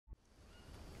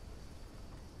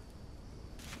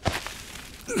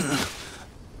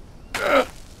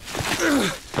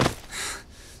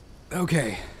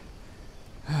Okay.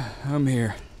 I'm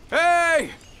here. Hey!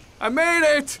 I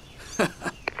made it! Is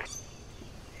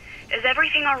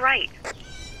everything all right?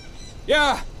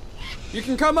 Yeah! You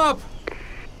can come up!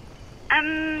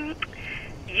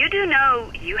 You do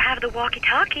know you have the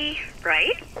walkie-talkie,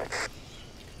 right?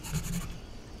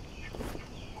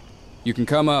 You can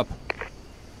come up.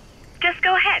 Just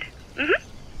go ahead.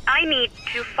 I need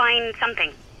to find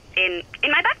something in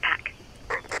my backpack.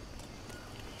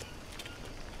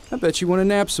 I bet you want to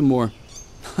nap some more.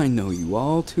 I know you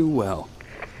all too well.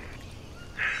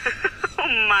 Oh,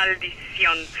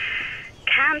 maldición.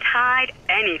 Can't hide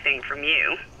anything from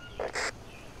you.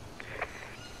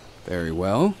 Very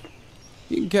well.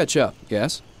 You can catch up,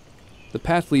 yes? The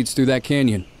path leads through that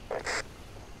canyon.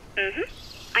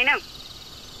 I know.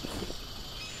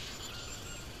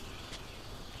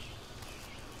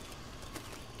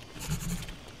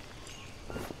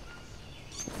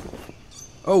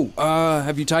 Oh,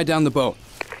 have you tied down the boat?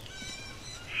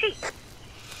 See.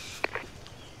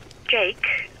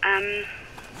 Jake, I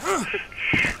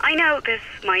know this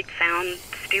might sound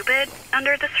stupid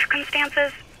under the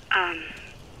circumstances,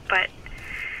 but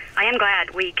I am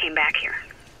glad we came back here.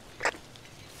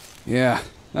 Yeah,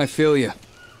 I feel you.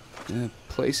 The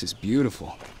place is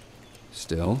beautiful.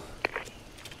 Still,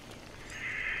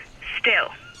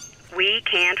 we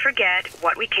can't forget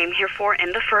what we came here for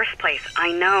in the first place,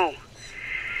 I know.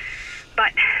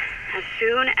 But as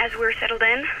soon as we're settled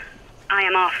in, I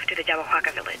am off to the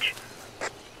Yabahuaca village.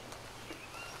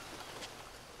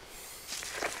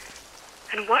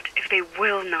 And what if they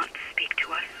will not speak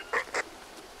to us?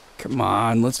 come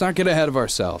on, let's not get ahead of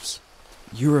ourselves.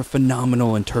 You're a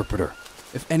phenomenal interpreter.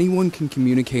 If anyone can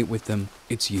communicate with them,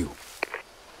 it's you.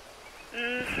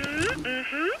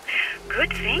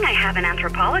 Good thing I have an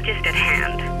anthropologist at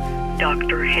hand,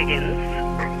 Dr. Higgins.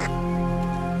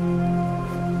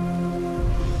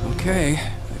 Okay,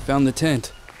 I found the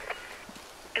tent.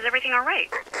 Is everything all right?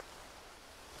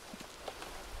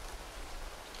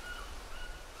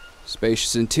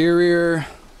 Spacious interior,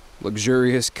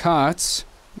 luxurious cots,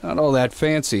 not all that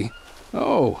fancy.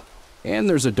 Oh, and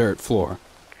there's a dirt floor.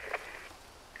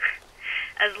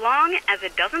 As long as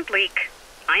it doesn't leak,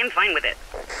 I am fine with it.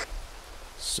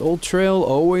 Soul Trail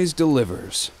always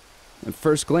delivers. At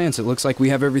first glance, it looks like we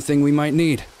have everything we might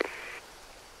need.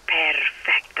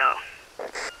 Perfecto.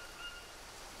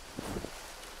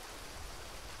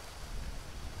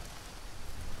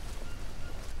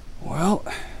 Well,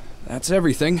 that's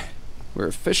everything. We're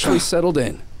officially settled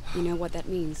in. You know what that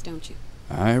means, don't you?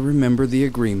 I remember the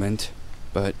agreement,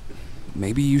 but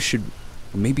maybe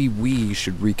we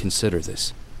should reconsider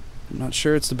this. I'm not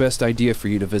sure it's the best idea for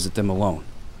you to visit them alone.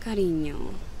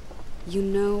 Cariño, you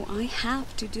know I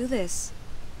have to do this.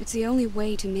 It's the only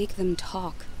way to make them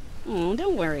talk. Oh,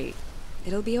 don't worry.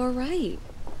 It'll be all right.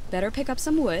 Better pick up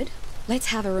some wood. Let's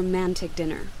have a romantic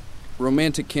dinner.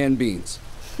 Romantic canned beans.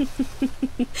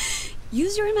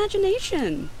 Use your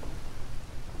imagination.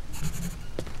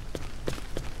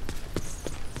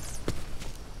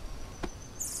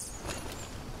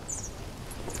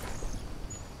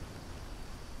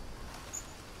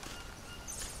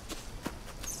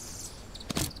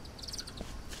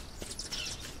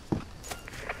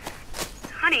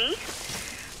 Honey,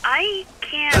 I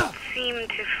can't seem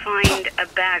to find a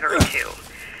bag or two.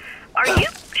 Are you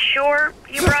sure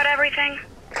you brought everything?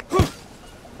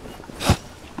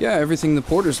 Yeah, everything the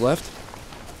porters left.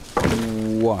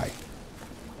 Why?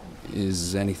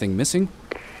 Is anything missing?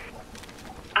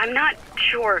 I'm not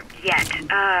sure yet,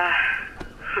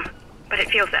 but it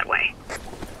feels that way.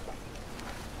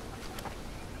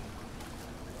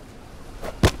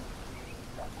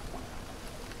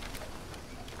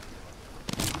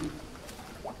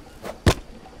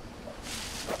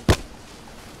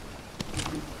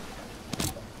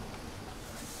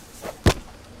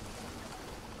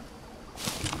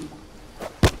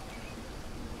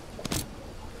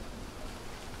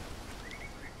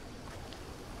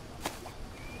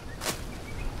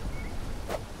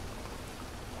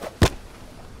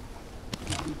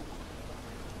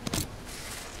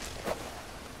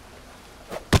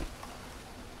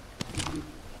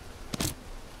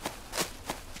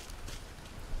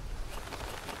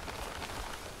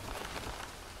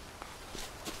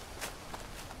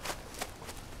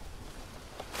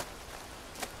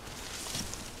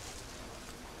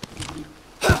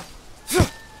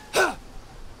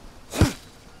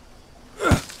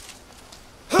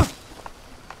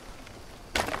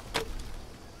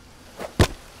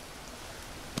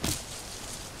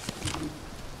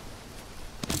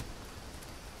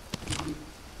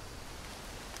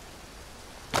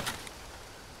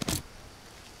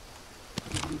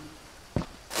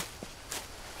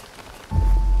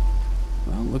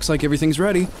 Looks like everything's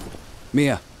ready.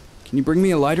 Mia, can you bring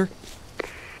me a lighter?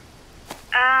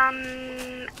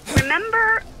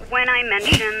 Remember when I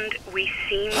mentioned we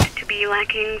seemed to be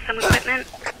lacking some equipment?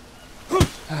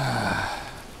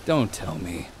 Don't tell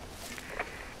me.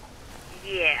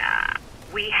 Yeah,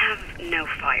 we have no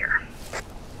fire.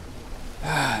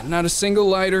 Not a single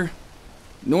lighter,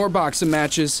 nor box of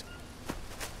matches.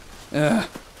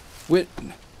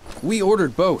 We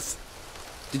ordered both.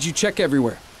 Did you check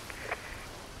everywhere?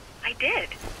 I did.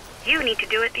 You need to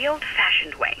do it the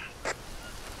old-fashioned way.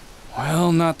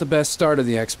 Well, not the best start of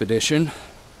the expedition.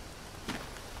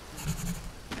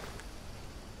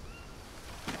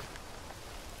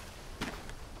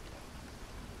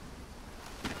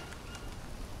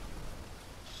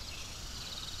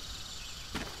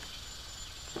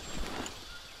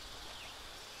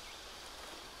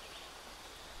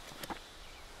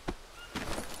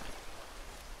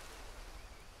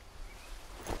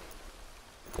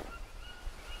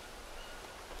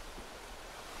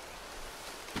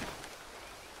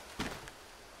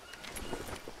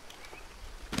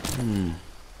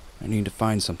 I need to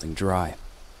find something dry.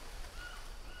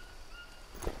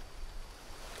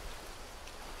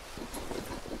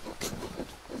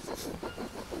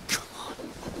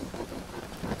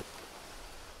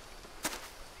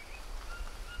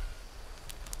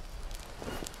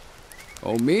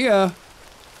 Oh, Mia!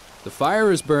 The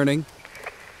fire is burning.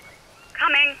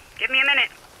 Coming. Give me a minute.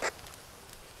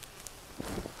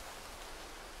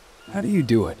 How do you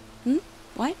do it?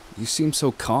 What? You seem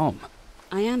so calm.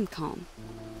 I am calm.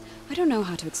 I don't know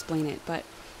how to explain it, but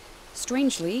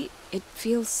strangely, it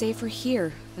feels safer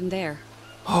here than there.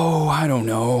 Oh, I don't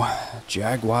know.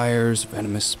 Jaguars,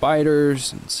 venomous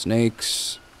spiders, and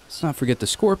snakes. Let's not forget the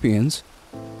scorpions.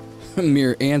 A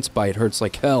mere ant's bite hurts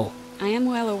like hell. I am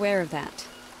well aware of that.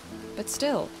 But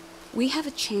still, we have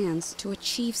a chance to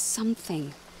achieve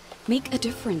something. Make a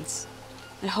difference.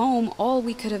 At home, all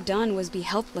we could have done was be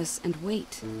helpless and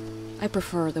wait. I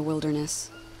prefer the wilderness.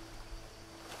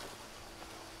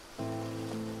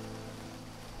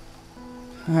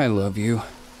 I love you.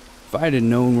 If I'd have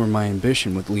known where my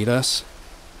ambition would lead us,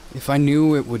 if I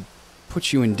knew it would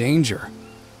put you in danger,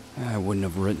 I wouldn't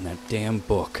have written that damn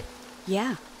book.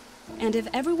 Yeah. And if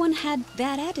everyone had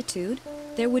that attitude,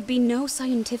 there would be no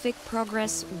scientific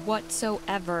progress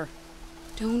whatsoever.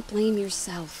 Don't blame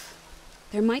yourself.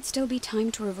 There might still be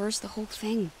time to reverse the whole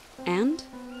thing. And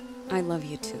I love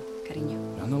you too,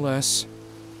 Cariño. Nonetheless,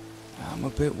 I'm a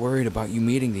bit worried about you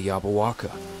meeting the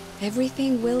Yabawaka.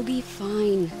 Everything will be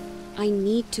fine. I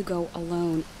need to go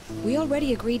alone. We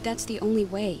already agreed that's the only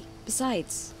way.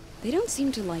 Besides, they don't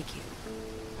seem to like you.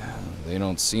 They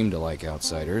don't seem to like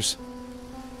outsiders.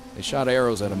 They shot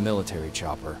arrows at a military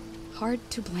chopper. Hard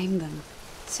to blame them.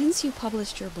 Since you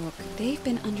published your book, they've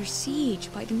been under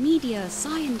siege by the media,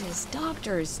 scientists,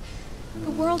 doctors.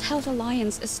 The World Health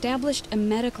Alliance established a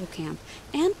medical camp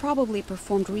and probably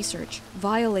performed research,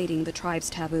 violating the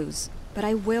tribe's taboos. But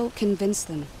I will convince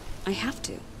them. I have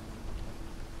to.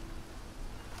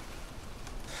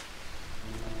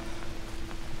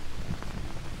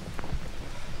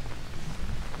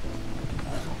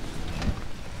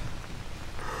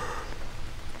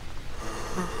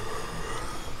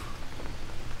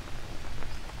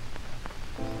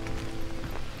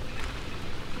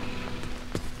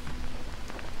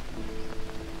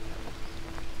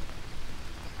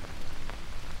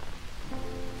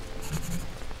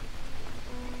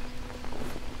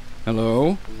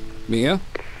 Hello? Mia?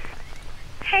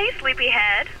 Hey,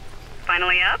 sleepyhead.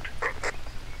 Finally up?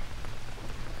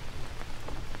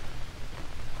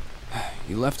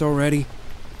 You left already?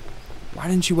 Why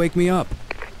didn't you wake me up?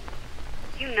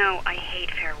 You know I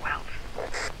hate farewells.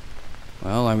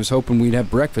 Well, I was hoping we'd have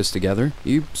breakfast together.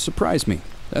 You surprised me,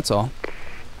 that's all.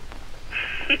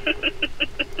 Admit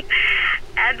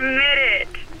it.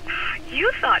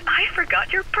 You thought I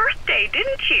forgot your birthday,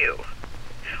 didn't you?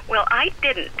 Well, I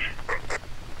didn't.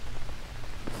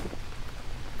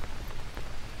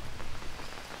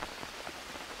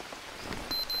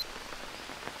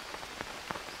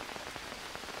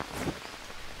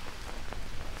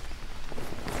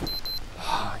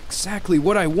 Exactly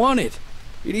what I wanted.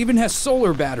 It even has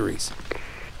solar batteries.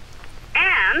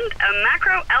 And a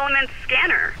macro element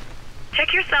scanner.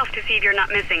 Check yourself to see if you're not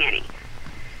missing any.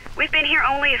 We've been here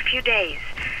only a few days,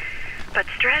 but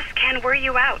stress can wear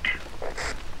you out.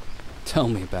 Tell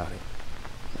me about it.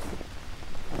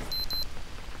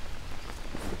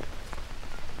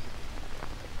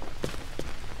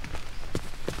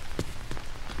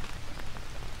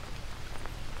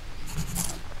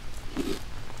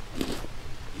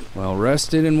 Well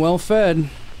rested and well fed.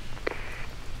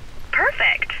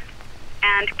 Perfect.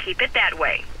 And keep it that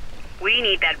way. We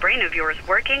need that brain of yours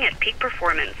working at peak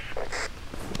performance.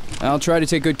 I'll try to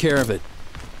take good care of it.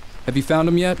 Have you found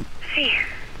him yet? See,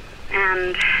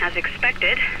 and as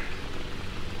expected,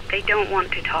 they don't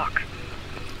want to talk.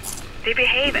 They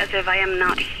behave as if I am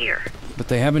not here. But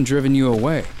they haven't driven you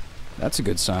away. That's a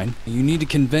good sign. You need to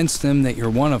convince them that you're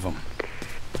one of them.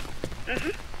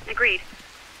 Agreed.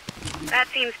 That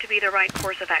seems to be the right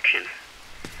course of action.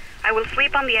 I will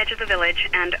sleep on the edge of the village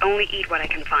and only eat what I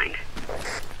can find.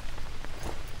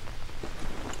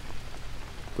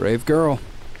 Brave girl.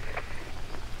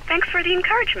 Thanks for the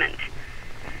encouragement.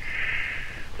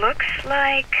 Looks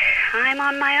like I'm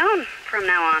on my own from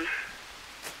now on.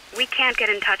 We can't get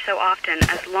in touch so often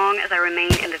as long as I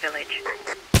remain in the village.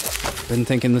 Been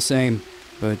thinking the same,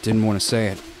 but didn't want to say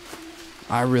it.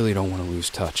 I really don't want to lose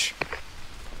touch.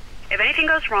 If anything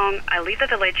goes wrong, I'll leave the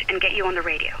village and get you on the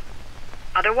radio.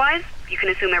 Otherwise, you can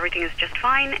assume everything is just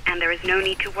fine and there is no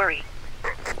need to worry.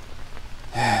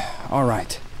 All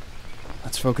right.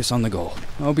 Let's focus on the goal.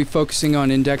 I'll be focusing on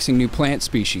indexing new plant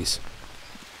species.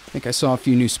 I think I saw a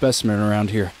few new specimens around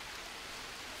here.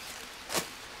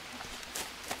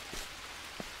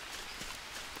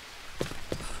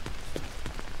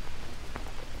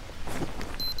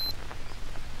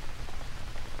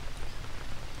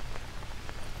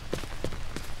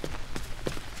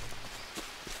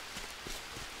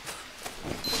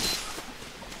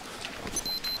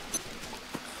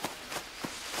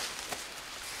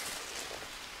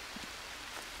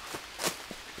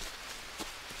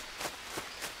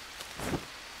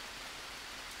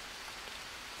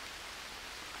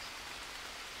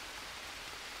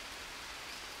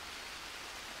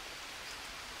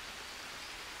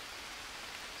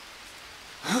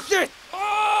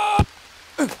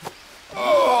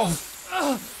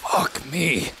 Oh, fuck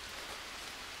me.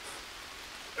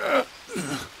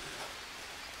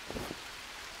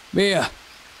 Mia,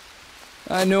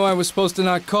 I know I was supposed to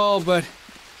not call, but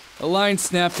a line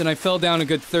snapped and I fell down a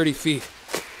good 30 feet.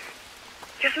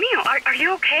 Dios mío, are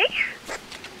you okay?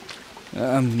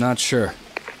 I'm not sure.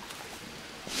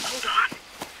 Hold on.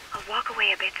 I'll walk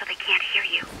away a bit so they can't hear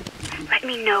you. Let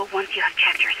me know once you have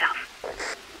checked yourself.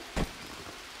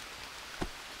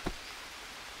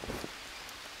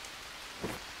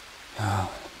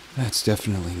 Oh, that's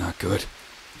definitely not good.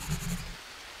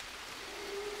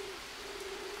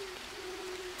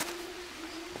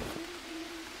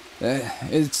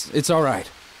 It's all right.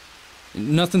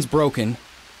 Nothing's broken.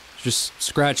 Just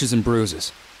scratches and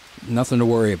bruises. Nothing to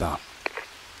worry about.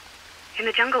 In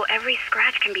the jungle, every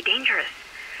scratch can be dangerous.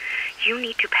 You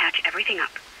need to patch everything up.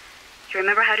 You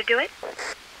remember how to do it?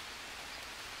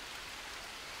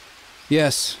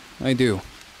 Yes, I do.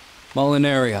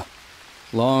 Mullenaria.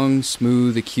 Long,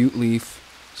 smooth, acute leaf,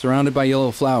 surrounded by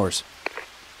yellow flowers.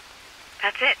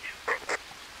 That's it.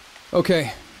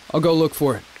 Okay, I'll go look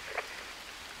for it.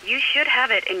 You should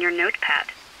have it in your notepad.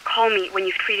 Call me when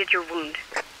you've treated your wound.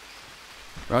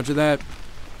 Roger that.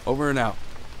 Over and out.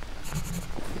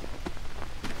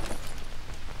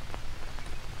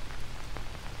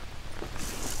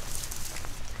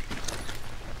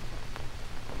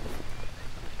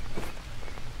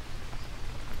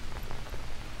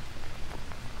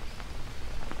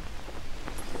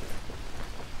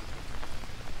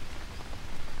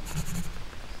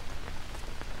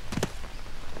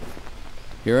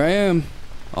 Here I am,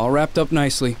 all wrapped up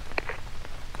nicely.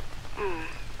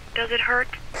 Does it hurt?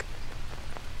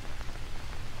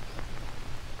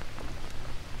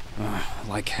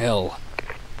 Like hell.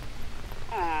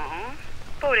 Aww,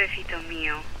 pobrecito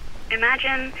mío.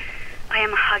 Imagine I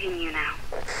am hugging you now.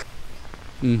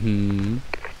 Mm-hmm.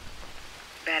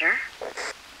 Better?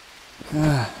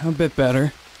 A bit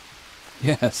better.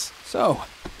 Yes. So,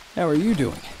 how are you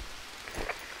doing?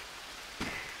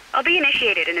 I'll be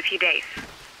initiated in a few days.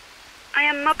 I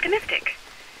am optimistic.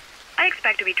 I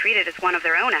expect to be treated as one of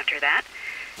their own after that,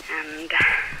 and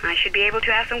I should be able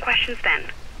to ask some questions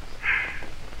then.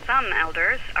 Some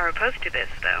elders are opposed to this,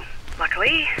 though.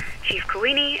 Luckily, Chief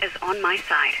Kuini is on my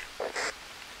side.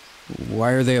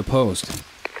 Why are they opposed?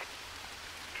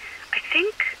 I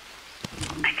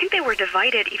think they were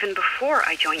divided even before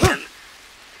I joined them.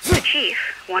 The chief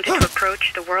wanted to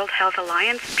approach the World Health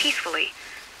Alliance peacefully,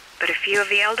 but a few of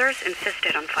the elders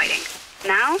insisted on fighting.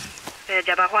 Now, the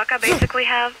Yabahuaca basically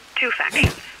have two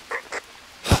factions.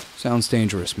 Sounds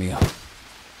dangerous, Mia.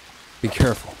 Be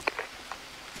careful.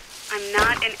 I'm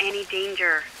not in any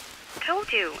danger.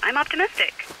 Told you, I'm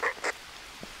optimistic.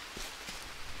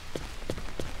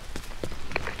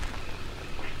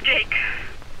 Jake,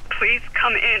 please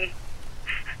come in.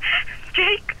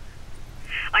 Jake,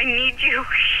 I need you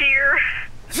here.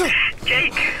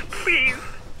 Jake, please.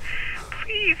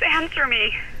 Please. Please answer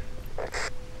me.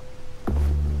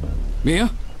 Mia?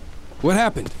 What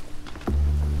happened?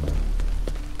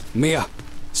 Mia,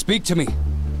 speak to me.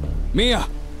 Mia!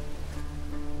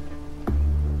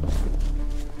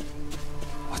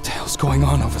 What the hell's going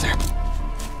on over there?